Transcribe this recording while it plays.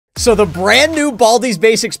So the brand new Baldi's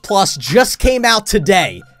Basics Plus just came out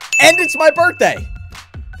today, and it's my birthday.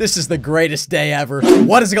 This is the greatest day ever.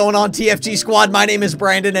 What is going on, TFG Squad? My name is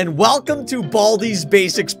Brandon, and welcome to Baldi's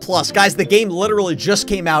Basics Plus. Guys, the game literally just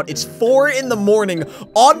came out. It's 4 in the morning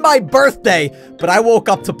on my birthday, but I woke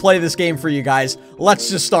up to play this game for you guys.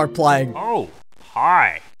 Let's just start playing. Oh,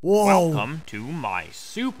 hi. Whoa. Welcome to my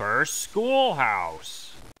super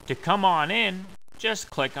schoolhouse. To come on in,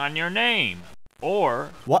 just click on your name. Or,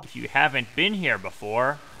 what? If you haven't been here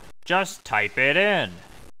before, just type it in,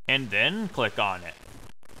 and then click on it.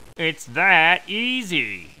 It's that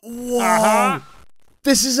easy. Whoa.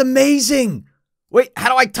 This is amazing. Wait, how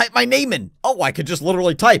do I type my name in? Oh, I could just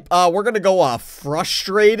literally type. We're gonna go,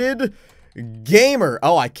 frustrated gamer.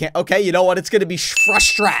 Oh, I can't. Okay, you know what? It's gonna be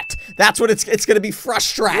frustrat. That's what it's gonna be,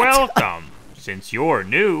 frustrat. Welcome. Since you're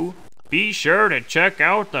new, be sure to check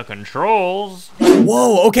out the controls.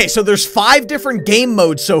 Whoa, okay, so there's 5 different game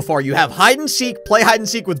modes so far. You have hide and seek, play hide and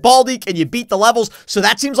seek with Baldi, and you beat the levels, so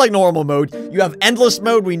that seems like normal mode. You have endless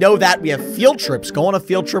mode, we know that. We have field trips, go on a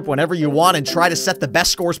field trip whenever you want and try to set the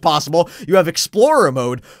best scores possible. You have explorer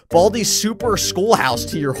mode, Baldi's super schoolhouse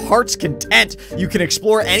to your heart's content. You can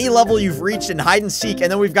explore any level you've reached in hide and seek,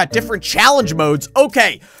 and then we've got different challenge modes.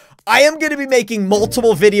 Okay. I am going to be making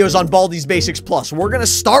multiple videos on Baldi's Basics Plus. We're going to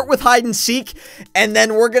start with hide and seek, and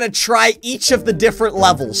then we're going to try each of the different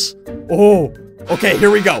levels. Oh, okay,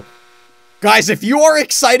 here we go. Guys, if you are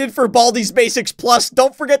excited for Baldi's Basics Plus,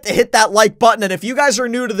 don't forget to hit that like button, and if you guys are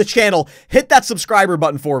new to the channel, hit that subscriber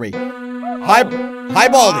button for me. Hi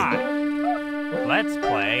Baldi. Let's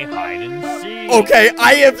play hide and seek. Okay,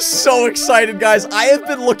 I am so excited, guys. I have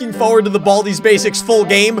been looking forward to the Baldi's Basics full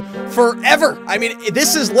game forever. I mean,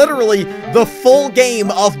 this is literally the full game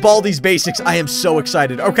of Baldi's Basics. I am so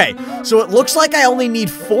excited. Okay, so it looks like I only need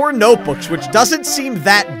 4 notebooks, which doesn't seem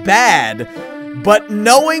that bad, but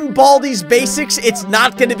knowing Baldi's Basics, it's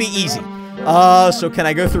not going to be easy. So can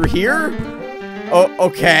I go through here? Oh,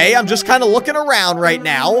 okay, I'm just kind of looking around right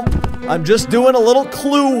now. I'm just doing a little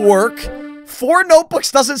clue work. 4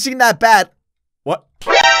 notebooks doesn't seem that bad. What?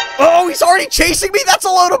 Oh, he's already chasing me? That's a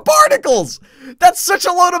load of barnacles! That's such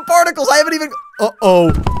a load of barnacles! I haven't even...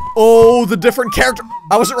 Uh-oh. Oh, the different character...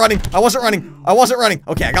 I wasn't running.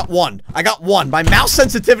 Okay, I got one. My mouse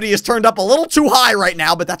sensitivity is turned up a little too high right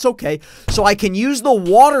now, but that's okay. So I can use the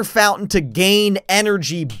water fountain to gain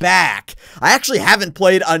energy back. I actually haven't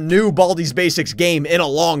played a new Baldi's Basics game in a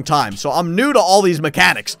long time, so I'm new to all these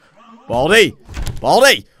mechanics. Baldi!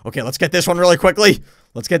 Okay, let's get this one really quickly.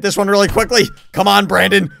 Come on,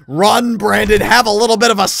 Brandon. Run, Brandon. Have a little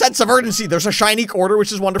bit of a sense of urgency. There's a shiny quarter,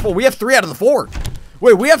 which is wonderful. We have 3 out of the 4.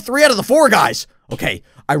 Wait, we have 3 out of the 4, guys. Okay,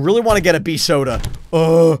 I really want to get a B soda.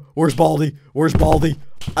 Where's Baldi?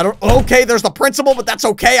 Okay, there's the principal, but that's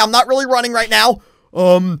okay. I'm not really running right now.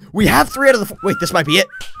 We have 3 out of the 4. Wait, this might be it.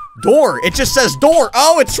 Door. It just says door.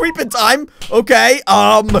 Oh, it's sweeping time. Okay.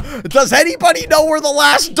 Does anybody know where the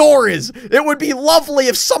last door is? It would be lovely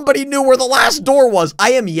if somebody knew where the last door was.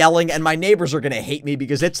 I am yelling and my neighbors are gonna hate me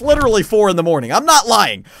because it's literally 4 in the morning. I'm not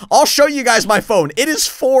lying. I'll show you guys my phone. It is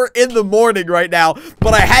 4 in the morning right now,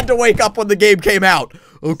 but I had to wake up when the game came out.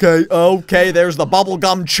 Okay, there's the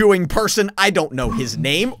bubblegum chewing person. I don't know his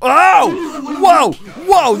name. Oh!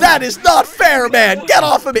 Whoa, that is not fair, man. Get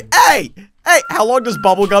off of me. Hey, how long does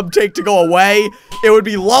bubblegum take to go away? It would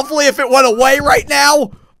be lovely if it went away right now.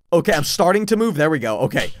 Okay, I'm starting to move. There we go.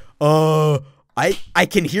 Okay. I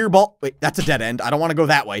can hear wait, that's a dead end. I don't want to go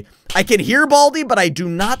that way. I can hear Baldi, but I do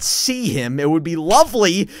not see him. It would be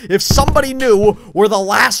lovely if somebody knew where the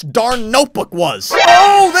last darn notebook was.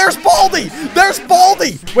 Oh, there's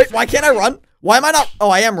Baldi! Wait, why can't I run? Why am I not? Oh,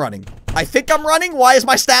 I am running. I think I'm running. Why is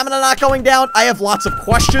my stamina not going down? I have lots of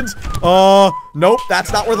questions. Nope,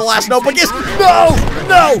 that's not where the last notebook is. No!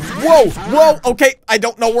 Whoa! Okay, I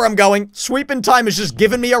don't know where I'm going. Sweeping time is just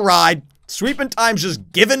giving me a ride.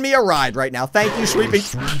 Right now. Thank you, sweeping.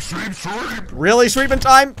 Really, sweeping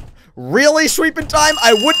time?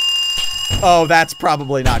 I would... Oh, that's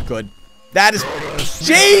probably not good. That is...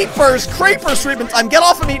 Jeepers creepers, sweeping time. Get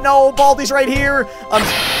off of me. No, Baldi's right here.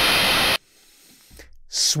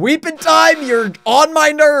 Sweeping time, you're on my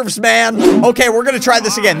nerves, man. Okay, we're gonna try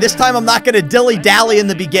this again. This time I'm not gonna dilly-dally in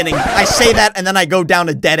the beginning. I say that and then I go down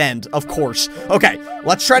a dead end, of course. Okay,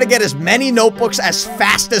 let's try to get as many notebooks as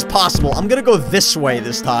fast as possible. I'm gonna go this way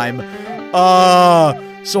this time.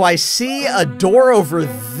 So I see a door over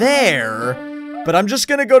there, but I'm just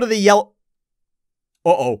gonna go to the yellow...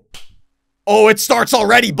 Oh, it starts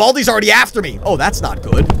already. Baldi's already after me. Oh, that's not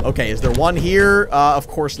good. Okay, is there one here? Of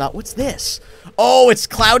course not. What's this? Oh, it's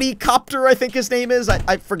Cloudy Copter, I think his name is.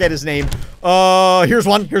 I forget his name. Here's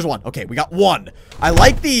one. Here's one. Okay, we got one. I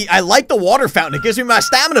like the water fountain. It gives me my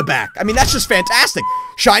stamina back. I mean, that's just fantastic.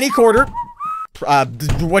 Shiny quarter.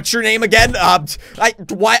 What's your name again?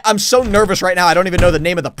 I'm so nervous right now. I don't even know the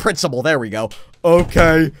name of the principal. There we go.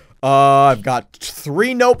 Okay. I've got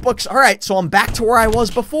 3 notebooks. All right, so I'm back to where I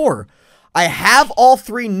was before. I have all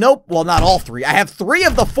 3 well, not all 3. I have 3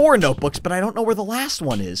 of the 4 notebooks, but I don't know where the last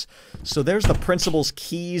one is. So there's the principal's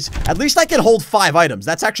keys. At least I can hold 5 items.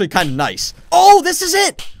 That's actually kind of nice. Oh, this is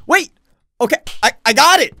it. Wait. Okay, I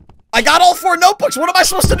got it. I got all 4 notebooks. What am I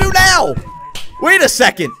supposed to do now? Wait a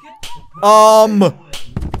second.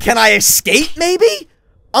 Can I escape maybe?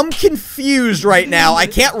 I'm confused right now. I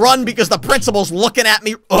can't run because the principal's looking at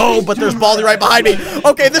me. Oh, but there's Baldi right behind me.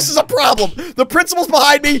 Okay, this is a problem. The principal's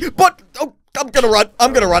behind me, but oh, I'm gonna run.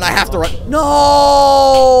 I'm gonna run. I have to run.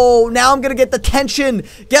 No! Now I'm gonna get the tension.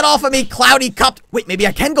 Get off of me, Cloudy Cup. Wait, maybe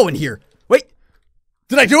I can go in here. Wait.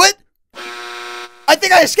 Did I do it? I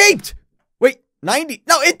think I escaped. Wait, 90.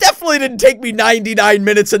 No, it definitely didn't take me 99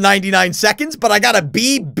 minutes and 99 seconds, but I got a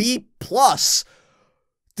B+.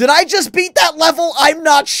 Did I just beat that level? I'm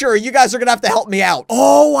not sure. You guys are gonna have to help me out.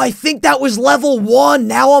 Oh, I think that was level 1.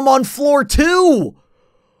 Now I'm on floor 2.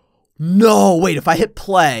 No, wait, if I hit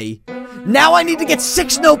play. Now I need to get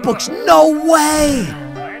 6 notebooks. No way.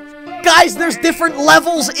 Guys, there's different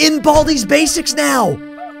levels in Baldi's Basics now.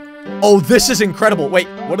 Oh, this is incredible. Wait,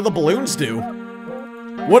 what do the balloons do?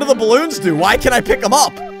 What do the balloons do? Why can't I pick them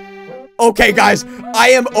up? Okay, guys, I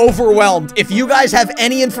am overwhelmed. If you guys have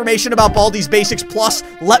any information about Baldi's Basics Plus,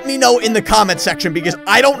 let me know in the comment section because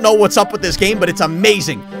I don't know what's up with this game, but it's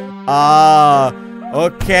amazing.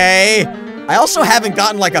 Okay. I also haven't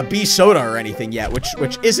gotten like a B soda or anything yet,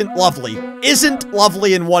 which isn't lovely. Isn't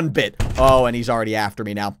lovely in one bit. Oh, and he's already after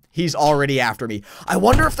me now. He's already after me. I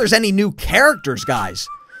wonder if there's any new characters, guys.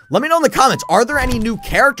 Let me know in the comments, are there any new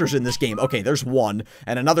characters in this game? Okay, there's one,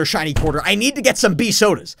 and another shiny quarter. I need to get some B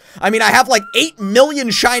sodas. I mean, I have like 8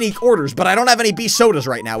 million shiny quarters, but I don't have any B sodas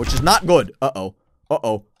right now, which is not good. Uh-oh.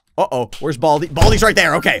 Uh-oh. Uh-oh. Where's Baldi? Baldi's right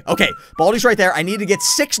there. Okay, okay. Baldi's right there. I need to get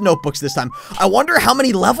 6 notebooks this time. I wonder how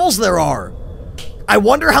many levels there are. I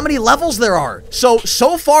wonder how many levels there are. So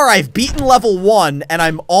far, I've beaten level 1, and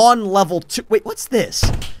I'm on level 2. Wait, what's this?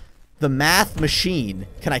 The math machine.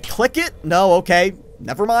 Can I click it? No, okay.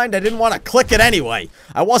 Never mind, I didn't want to click it anyway.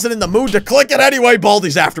 I wasn't in the mood to click it anyway.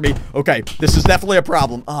 Baldi's after me. Okay, this is definitely a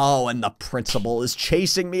problem. Oh, and the principal is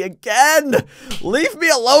chasing me again. Leave me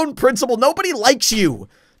alone, principal. Nobody likes you.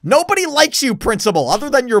 Nobody likes you, principal, other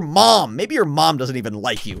than your mom. Maybe your mom doesn't even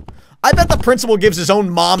like you. I bet the principal gives his own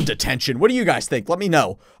mom detention. What do you guys think? Let me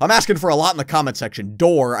know. I'm asking for a lot in the comment section.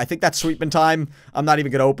 Door. I think that's sweeping time. I'm not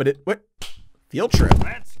even going to open it. What? Field trip.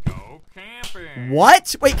 Let's go camping.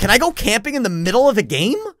 What? Wait, can I go camping in the middle of the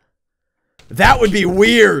game? That would be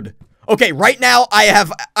weird. Okay, right now I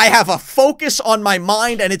have a focus on my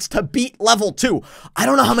mind and it's to beat level 2. I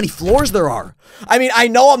don't know how many floors there are. I mean, I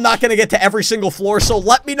know I'm not going to get to every single floor, so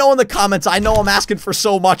let me know in the comments. I know I'm asking for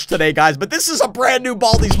so much today, guys, but this is a brand new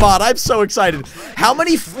Baldi's mod. I'm so excited. How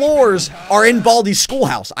many floors are in Baldi's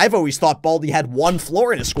schoolhouse? I've always thought Baldi had 1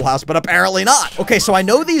 floor in his schoolhouse, but apparently not. Okay, so I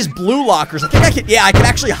know these blue lockers. I think I can, yeah, I can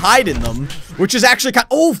actually hide in them, which is actually kind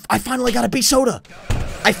of, oh, I finally got a B soda.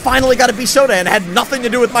 I finally got a B soda and it had nothing to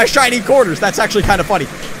do with my shiny quarters. That's actually kind of funny.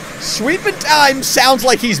 Sweeping time sounds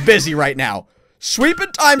like he's busy right now.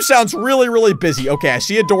 Sweeping time sounds really, really busy. Okay, I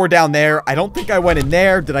see a door down there. I don't think I went in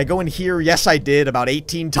there. Did I go in here? Yes, I did about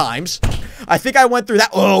 18 times. I think I went through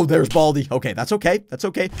that. Oh, there's Baldi. Okay, that's okay. That's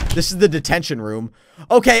okay. This is the detention room.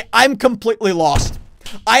 Okay, I'm completely lost.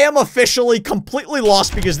 I am officially completely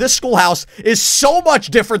lost because this schoolhouse is so much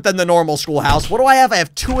different than the normal schoolhouse. What do I have? I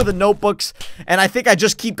have 2 of the notebooks, and I think I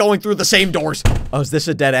just keep going through the same doors. Oh, is this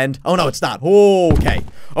a dead end? Oh, no, it's not. Oh, okay.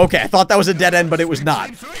 Okay, I thought that was a dead end, but it was not.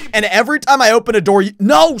 And every time I open a door,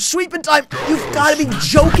 no, sweeping time. You've got to be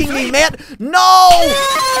joking me, man. No!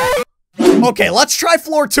 Okay, let's try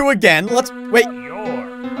floor 2 again. Let's, wait.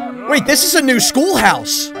 Wait, this is a new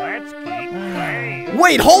schoolhouse.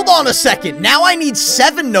 Wait, hold on a second. Now I need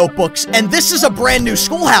 7 notebooks, and this is a brand new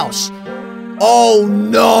schoolhouse. Oh,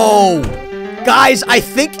 no. Guys, I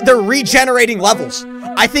think they're regenerating levels.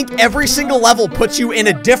 I think every single level puts you in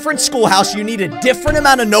a different schoolhouse. You need a different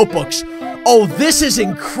amount of notebooks. Oh, this is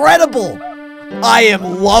incredible. I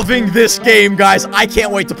am loving this game, guys. I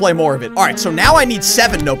can't wait to play more of it. All right, so now I need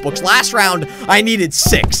 7 notebooks. Last round, I needed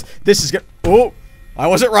 6. This is good. Oh, I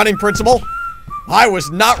wasn't running, principal. I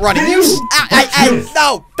was not running.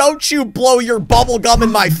 No, don't you blow your bubble gum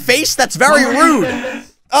in my face. That's very rude.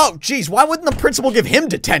 Oh, geez, why wouldn't the principal give him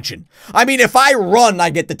detention? I mean, if I run, I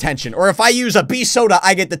get detention. Or if I use a B soda,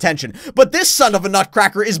 I get detention. But this son of a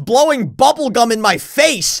nutcracker is blowing bubble gum in my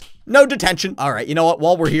face. No detention. All right, you know what?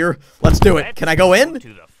 While we're here, let's do it. Can I go in?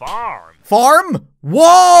 To the farm. Farm?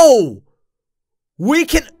 Whoa! We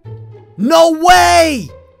can... No way!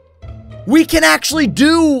 We can actually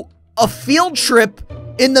do a field trip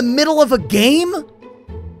in the middle of a game?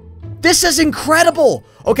 This is incredible.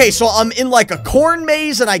 Okay, so I'm in like a corn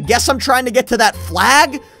maze, and I guess I'm trying to get to that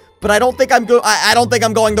flag, but I don't think I'm I don't think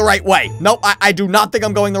I'm going the right way. Nope, I do not think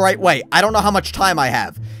I'm going the right way. I don't know how much time I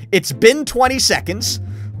have. It's been 20 seconds,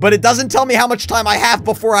 but it doesn't tell me how much time I have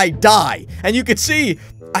before I die. And you can see,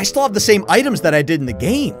 I still have the same items that I did in the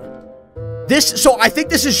game. So I think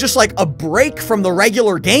this is just like a break from the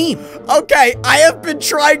regular game. Okay, I have been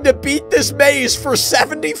trying to beat this maze for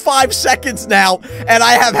 75 seconds now, and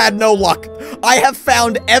I have had no luck. I have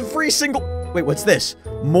found every single... Wait, what's this?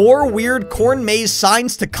 More weird corn maze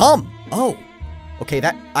signs to come. Oh, okay,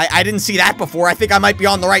 I didn't see that before. I think I might be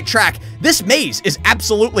on the right track. This maze is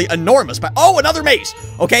absolutely enormous, but... Oh, another maze.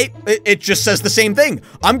 Okay, it just says the same thing.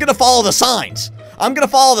 I'm gonna follow the signs. I'm gonna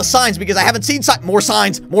follow the signs because I haven't seen more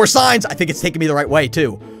signs, more signs. I think it's taking me the right way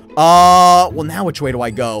too. Well, now which way do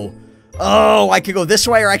I go? Oh, I could go this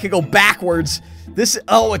way or I could go backwards.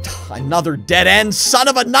 Another dead end. Son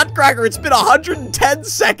of a nutcracker, it's been 110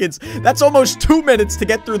 seconds. That's almost 2 minutes to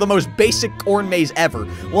get through the most basic corn maze ever.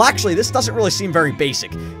 Well, actually, this doesn't really seem very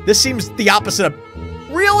basic. This seems the opposite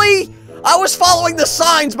of... Really? I was following the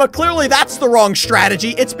signs, but clearly that's the wrong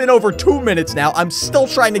strategy. It's been over 2 minutes now. I'm still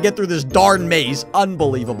trying to get through this darn maze.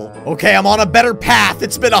 Unbelievable. Okay, I'm on a better path.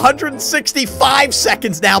 It's been 165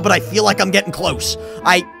 seconds now, but I feel like I'm getting close.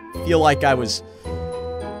 I feel like I was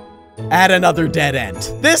at another dead end.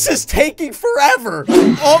 This is taking forever.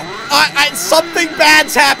 Oh, something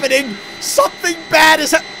bad's happening. Something bad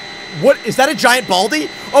is happening. What? Is that a giant baldy?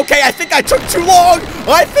 Okay, I think I took too long.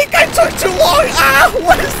 I think I took too long. Ah,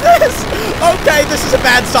 what is this? Okay, this is a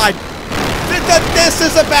bad sign. This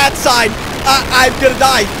is a bad sign. I'm gonna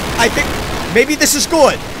die. I think maybe this is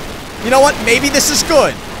good. You know what? Maybe this is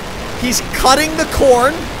good. He's cutting the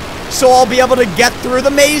corn, so I'll be able to get through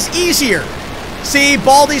the maze easier. See,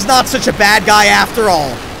 Baldi's not such a bad guy after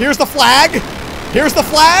all. Here's the flag. Here's the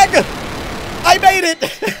flag. I made it.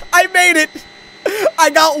 I made it. I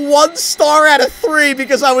got 1 star out of 3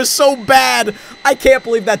 because I was so bad. I can't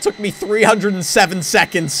believe that took me 307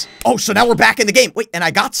 seconds. Oh, so now we're back in the game. Wait, and I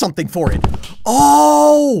got something for it.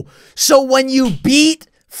 Oh, so when you beat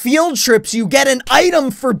field trips, you get an item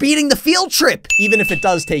for beating the field trip, even if it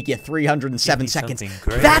does take you 307 seconds.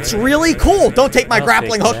 That's really cool. Don't take my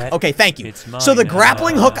grappling hook. Okay, thank you. So the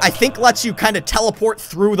grappling hook, I think, lets you kind of teleport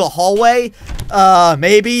through the hallway.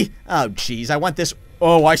 Maybe. Oh, geez, I want this...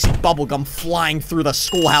 Oh, I see bubblegum flying through the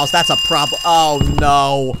schoolhouse. That's a problem. Oh,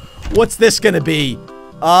 no. What's this gonna be?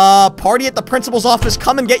 Party at the principal's office.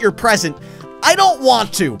 Come and get your present. I don't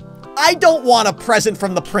want to. I don't want a present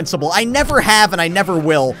from the principal. I never have and I never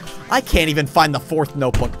will. I can't even find the 4th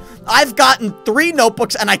notebook. I've gotten 3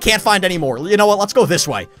 notebooks and I can't find any more. You know what? Let's go this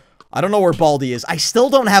way. I don't know where Baldi is. I still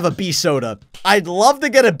don't have a B soda. I'd love to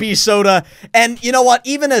get a B soda. And you know what?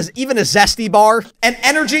 Even a Zesty bar, an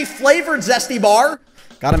energy flavored Zesty bar.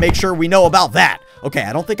 Gotta make sure we know about that. Okay,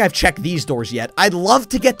 I don't think I've checked these doors yet. I'd love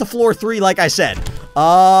to get to floor 3, like I said.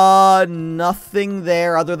 Nothing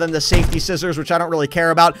there other than the safety scissors, which I don't really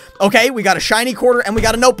care about. Okay, we got a shiny quarter and we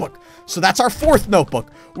got a notebook. So that's our 4th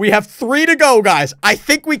notebook. We have 3 to go, guys. I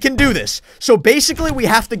think we can do this. So basically, we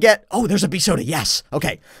have to get... Oh, there's a B soda. Yes.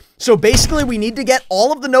 Okay. So basically, we need to get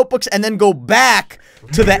all of the notebooks and then go back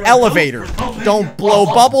to the elevator. Don't blow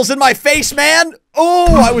bubbles in my face, man.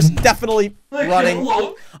 Oh, I was definitely running.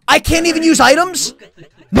 I can't even use items?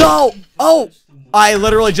 No. Oh, I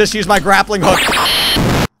literally just used my grappling hook.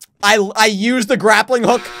 I used the grappling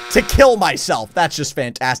hook to kill myself. That's just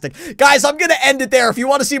fantastic. Guys, I'm gonna end it there. If you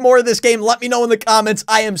want to see more of this game, let me know in the comments.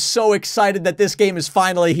 I am so excited that this game is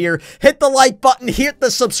finally here. Hit the like button, hit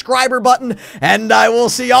the subscriber button, and I will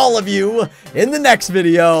see all of you in the next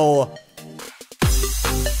video.